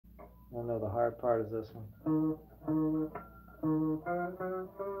I know the hard part is this one.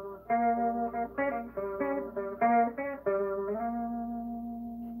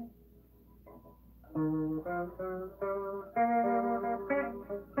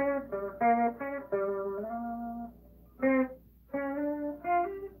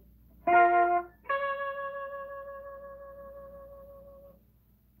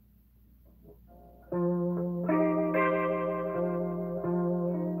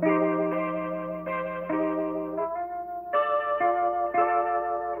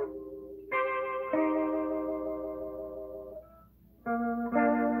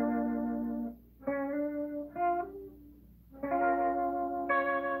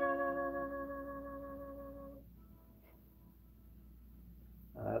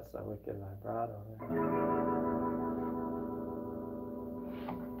 That's a wicked vibrato there.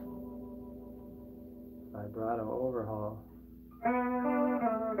 Vibrato overhaul. I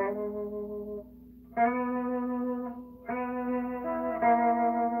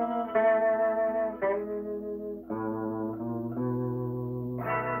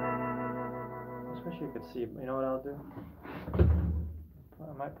wish you could see, you know what I'll do?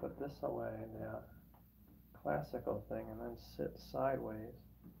 I might put this away, the classical thing, and then sit sideways.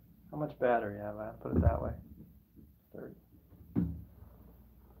 How much battery have I? Put it that way. 30.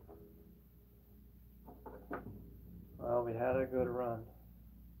 Well, we had a good run.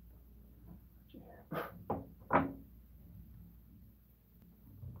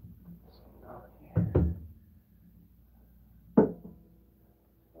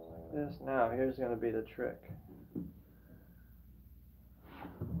 This now, here's going to be the trick.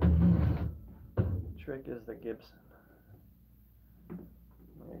 The trick is the Gibson.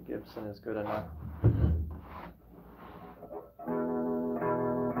 The Gibson is good enough.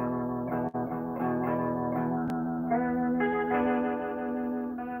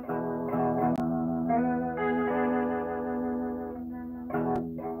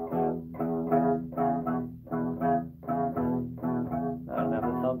 I don't have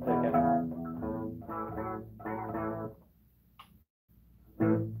the thumb pick anymore.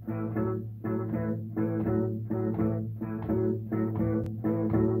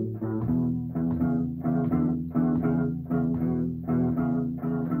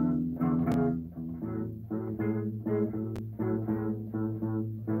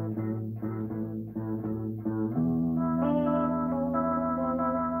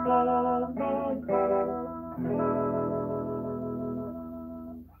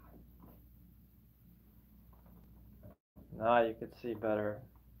 Now you could see better.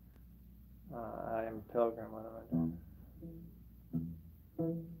 I am Pilgrim. What am I doing?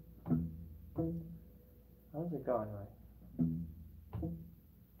 How's it going, right?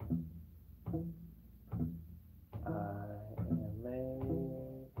 I am made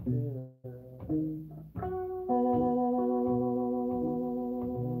to